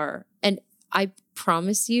far. And I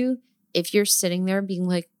promise you, if you're sitting there being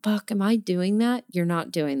like, fuck, am I doing that? You're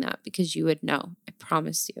not doing that, because you would know. I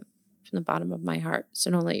promise you from the bottom of my heart.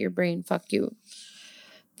 So don't let your brain fuck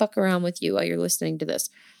around with you while you're listening to this.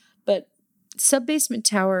 But sub-basement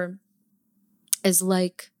tower is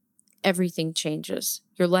like everything changes.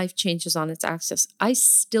 Your life changes on its axis. I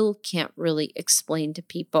still can't really explain to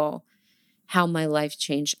people how my life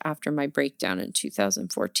changed after my breakdown in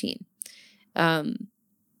 2014, and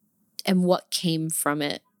what came from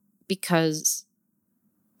it, because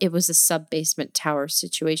it was a sub-basement tower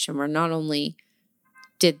situation where not only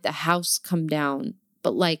did the house come down,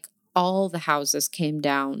 but like all the houses came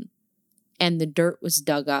down and the dirt was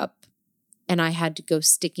dug up, and I had to go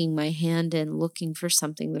sticking my hand in looking for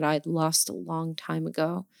something that I'd lost a long time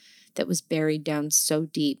ago that was buried down so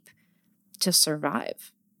deep to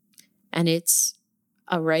survive. And it's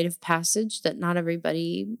a rite of passage that not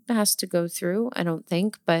everybody has to go through, I don't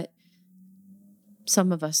think, but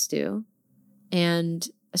some of us do. And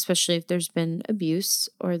especially if there's been abuse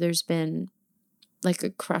or there's been like a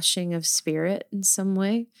crushing of spirit in some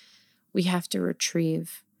way, we have to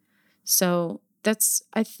retrieve. So that's,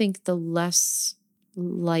 I think, the less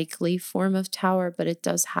likely form of tower, but it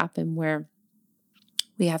does happen where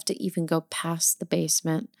we have to even go past the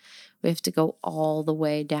basement. We have to go all the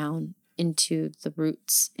way down into the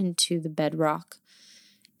roots, into the bedrock,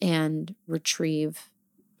 and retrieve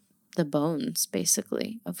the bones,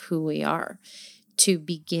 basically, of who we are, to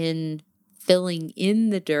begin filling in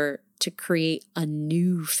the dirt to create a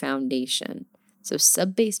new foundation. So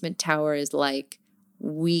sub-basement tower is like,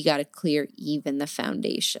 we got to clear even the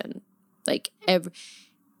foundation. Like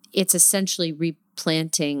it's essentially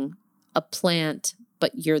replanting a plant,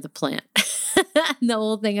 but you're the plant. And the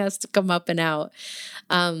whole thing has to come up and out.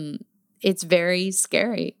 It's very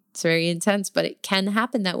scary. It's very intense, but it can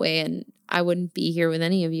happen that way. And I wouldn't be here with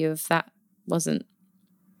any of you if that wasn't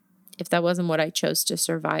what I chose to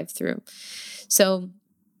survive through. So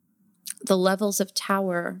the levels of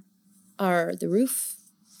tower are the roof,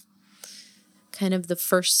 kind of the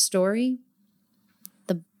first story,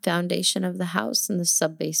 the foundation of the house, and the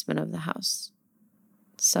sub-basement of the house.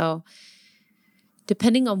 So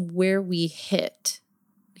depending on where we hit,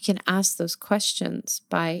 we can ask those questions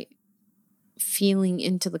by feeling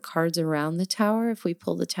into the cards around the tower. If we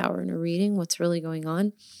pull the tower in a reading, what's really going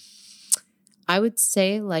on? I would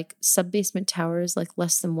say like sub-basement tower is like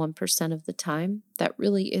less than 1% of the time. That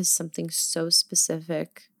really is something so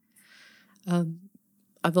specific.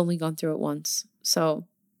 I've only gone through it once. So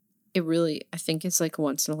it really, I think it's like a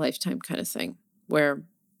once in a lifetime kind of thing where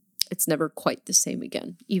it's never quite the same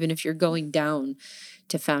again. Even if you're going down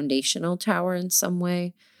to foundational tower in some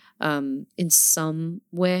way,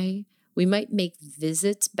 we might make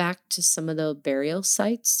visits back to some of the burial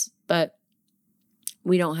sites, but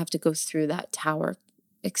we don't have to go through that tower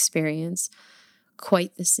experience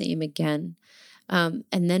quite the same again. And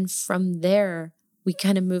then from there, we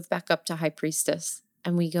kind of move back up to High Priestess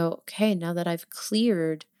and we go, okay, now that I've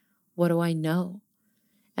cleared, what do I know?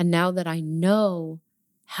 And now that I know,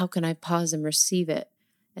 how can I pause and receive it?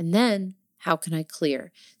 And then how can I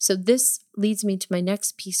clear? So this leads me to my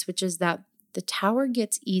next piece, which is that the tower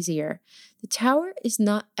gets easier. The tower is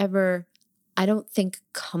not ever, I don't think,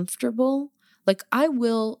 comfortable. Like I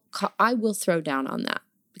will throw down on that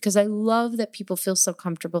because I love that people feel so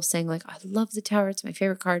comfortable saying like, I love the tower. It's my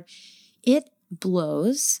favorite card. It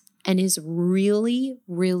blows and is really,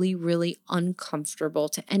 really, really uncomfortable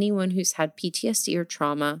to anyone who's had PTSD or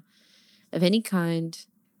trauma of any kind.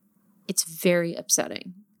 It's very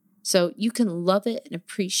upsetting. So you can love it and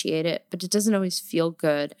appreciate it, but it doesn't always feel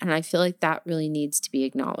good. And I feel like that really needs to be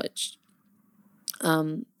acknowledged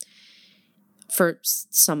for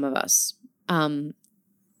some of us. And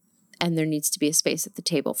there needs to be a space at the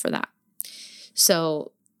table for that.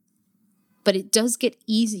 So, but it does get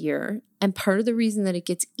easier. And part of the reason that it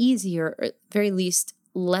gets easier, or at very least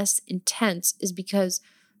less intense, is because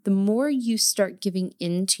the more you start giving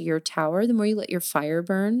into your tower, the more you let your fire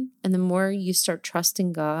burn, and the more you start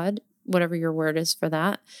trusting God, whatever your word is for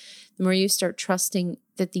that, the more you start trusting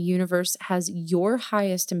that the universe has your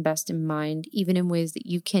highest and best in mind, even in ways that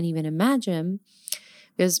you can't even imagine.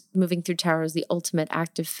 Because moving through tower is the ultimate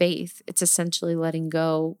act of faith. It's essentially letting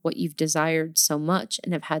go what you've desired so much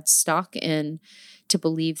and have had stock in to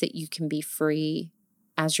believe that you can be free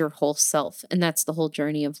as your whole self. And that's the whole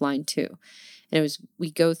journey of line 2. And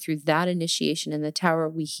we go through that initiation in the tower,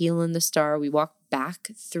 we heal in the star, we walk back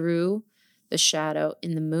through the shadow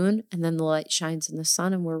in the moon, and then the light shines in the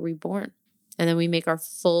sun and we're reborn. And then we make our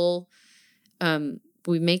full,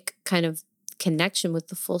 we make kind of connection with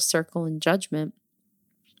the full circle in judgment.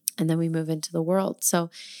 and then we move into the world. So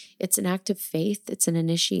it's an act of faith, it's an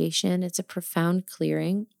initiation, it's a profound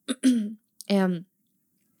clearing. And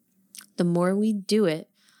the more we do it,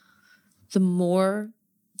 the more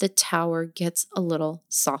the tower gets a little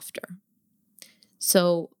softer.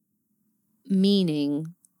 So,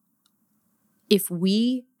 meaning, if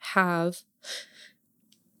we have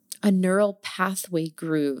a neural pathway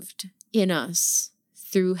grooved in us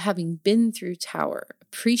through having been through tower,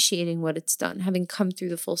 appreciating what it's done, having come through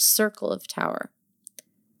the full circle of tower,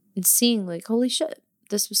 and seeing like, holy shit,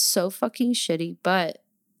 this was so fucking shitty, but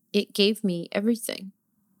it gave me everything.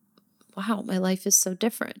 Wow, my life is so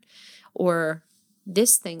different. Or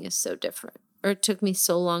this thing is so different. Or it took me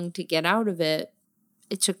so long to get out of it.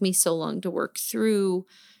 It took me so long to work through,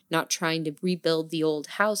 not trying to rebuild the old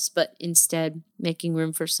house, but instead making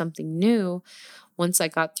room for something new. Once I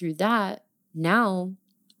got through that, now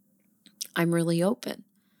I'm really open.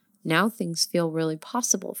 Now things feel really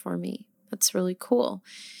possible for me. That's really cool.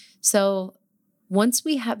 So once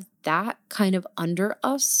we have that kind of under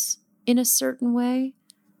us in a certain way,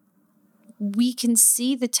 we can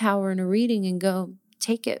see the tower in a reading and go,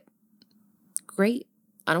 take it. Great.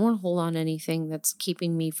 I don't want to hold on to anything that's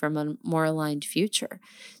keeping me from a more aligned future.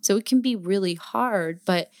 So it can be really hard,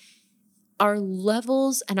 but our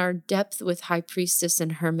levels and our depth with High Priestess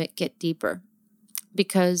and Hermit get deeper,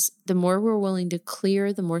 because the more we're willing to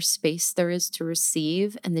clear, the more space there is to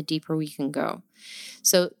receive, and the deeper we can go.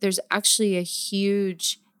 So there's actually a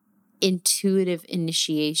huge intuitive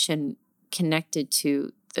initiation connected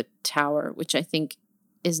to the tower, which I think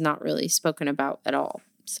is not really spoken about at all.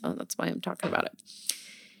 So that's why I'm talking about it.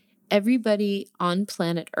 Everybody on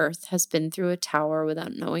planet Earth has been through a tower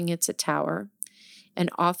without knowing it's a tower. And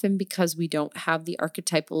often because we don't have the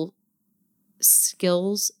archetypal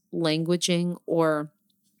skills, languaging, or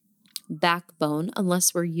backbone,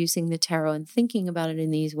 unless we're using the tarot and thinking about it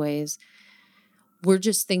in these ways, we're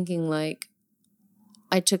just thinking like,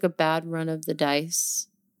 I took a bad run of the dice,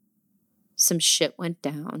 some shit went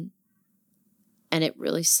down, and it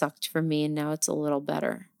really sucked for me, and now it's a little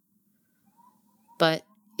better. But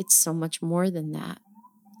it's so much more than that.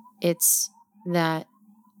 It's that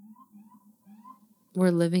we're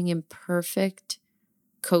living in perfect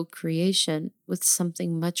co-creation with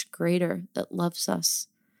something much greater that loves us,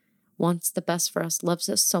 wants the best for us, loves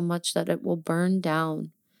us so much that it will burn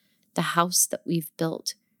down the house that we've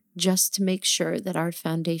built just to make sure that our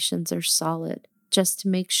foundations are solid, just to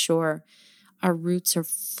make sure our roots are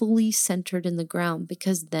fully centered in the ground,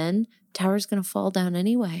 because then tower's going to fall down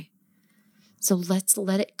anyway. So let's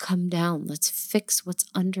let it come down. Let's fix what's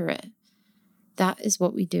under it. That is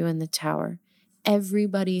what we do in the tower.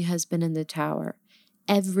 Everybody has been in the tower.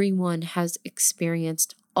 Everyone has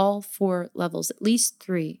experienced all 4 levels, at least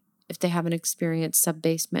 3, if they haven't experienced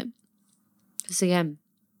sub-basement. Because again,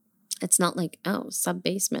 it's not like, oh,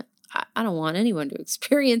 sub-basement. I don't want anyone to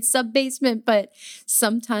experience sub-basement, but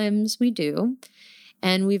sometimes we do.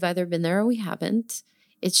 And we've either been there or we haven't.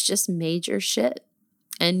 It's just major shit.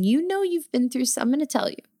 And you've been through, I'm going to tell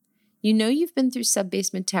you, you've been through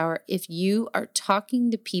sub-basement tower if you are talking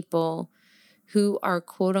to people who are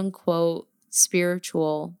quote unquote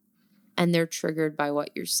spiritual and they're triggered by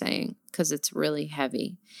what you're saying because it's really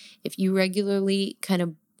heavy. If you regularly kind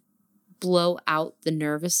of blow out the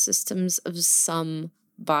nervous systems of some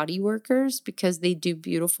body workers because they do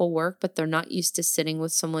beautiful work, but they're not used to sitting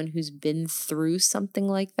with someone who's been through something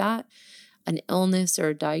like that, an illness or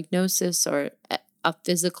a diagnosis or a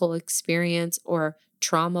physical experience or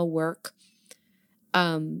trauma work.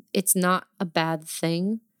 It's not a bad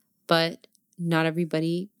thing, but not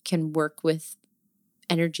everybody can work with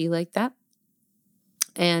energy like that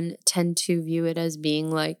and tend to view it as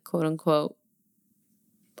being like, quote unquote,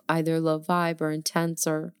 either low vibe or intense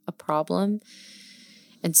or a problem.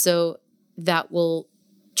 And so that will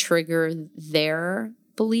trigger their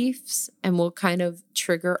beliefs and will kind of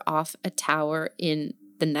trigger off a tower in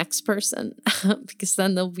the next person because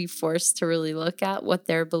then they'll be forced to really look at what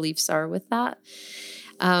their beliefs are with that.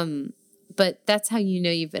 But that's how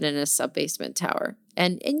you've been in a sub-basement tower.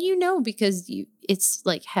 And because it's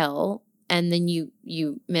like hell, and then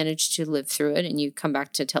you manage to live through it and you come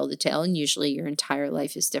back to tell the tale, and usually your entire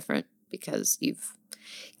life is different because you've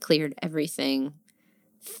cleared everything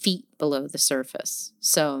feet below the surface.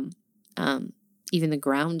 So even the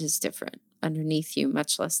ground is different underneath you,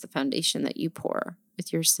 much less the foundation that you pour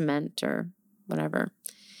with your cement or whatever.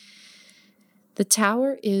 The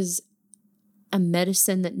tower is a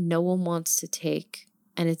medicine that no one wants to take,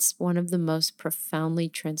 and it's one of the most profoundly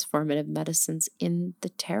transformative medicines in the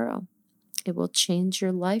tarot. It will change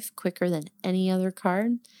your life quicker than any other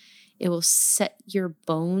card. It will set your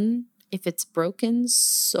bone if it's broken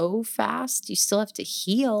so fast, you still have to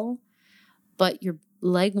heal, but your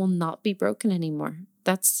leg will not be broken anymore.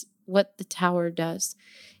 That's what the tower does.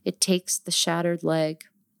 It takes the shattered leg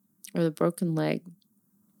or the broken leg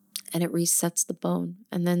and it resets the bone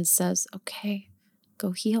and then says, okay,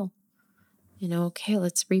 go heal. Okay,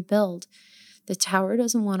 let's rebuild. The tower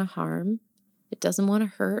doesn't want to harm. It doesn't want to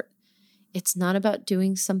hurt. It's not about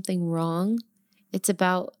doing something wrong. It's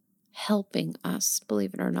about helping us,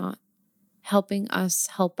 believe it or not, helping us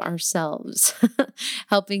help ourselves,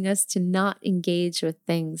 helping us to not engage with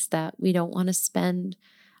things that we don't want to spend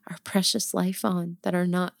our precious life on, that are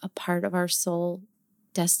not a part of our soul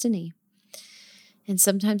destiny. And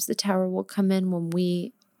sometimes the tower will come in when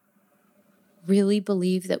we really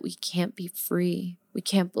believe that we can't be free. We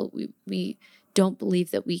don't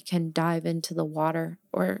believe that we can dive into the water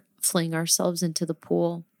or fling ourselves into the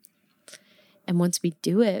pool. And once we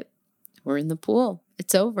do it, we're in the pool.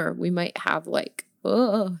 It's over. We might have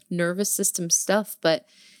nervous system stuff, but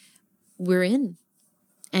we're in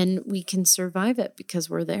and we can survive it because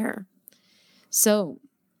we're there. So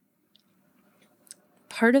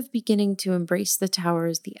part of beginning to embrace the tower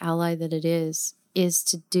as the ally that it is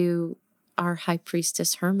to do our high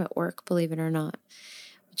priestess hermit work, believe it or not,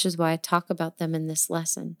 which is why I talk about them in this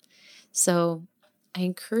lesson. So I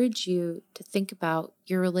encourage you to think about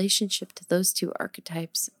your relationship to those two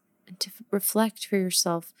archetypes and to reflect for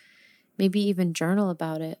yourself, maybe even journal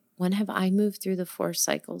about it. When have I moved through the 4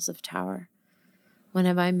 cycles of tower? When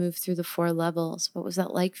have I moved through the 4 levels? What was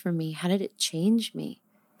that like for me? How did it change me?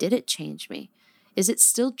 Did it change me? Is it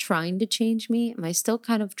still trying to change me? Am I still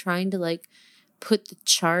kind of trying to put the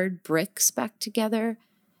charred bricks back together?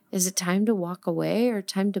 Is it time to walk away or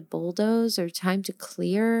time to bulldoze or time to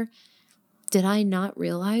clear? Did I not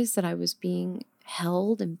realize that I was being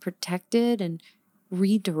held and protected and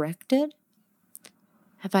redirected?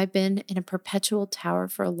 Have I been in a perpetual tower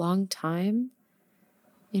for a long time?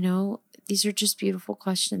 These are just beautiful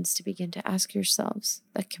questions to begin to ask yourselves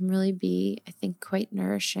that can really be, I think, quite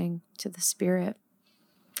nourishing to the spirit.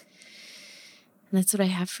 And that's what I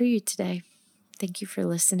have for you today. Thank you for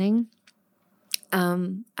listening.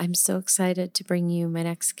 I'm so excited to bring you my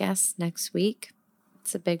next guest next week.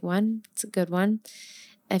 It's a big one. It's a good one.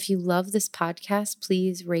 If you love this podcast,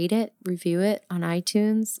 please rate it, review it on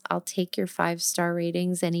iTunes. I'll take your 5-star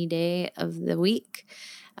ratings any day of the week.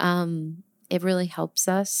 It really helps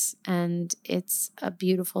us, and it's a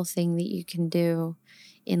beautiful thing that you can do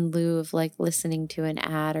in lieu of listening to an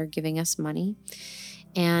ad or giving us money.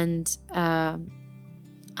 And I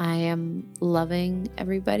am loving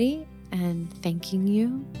everybody and thanking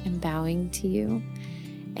you and bowing to you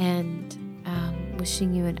and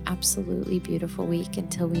wishing you an absolutely beautiful week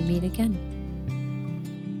until we meet again.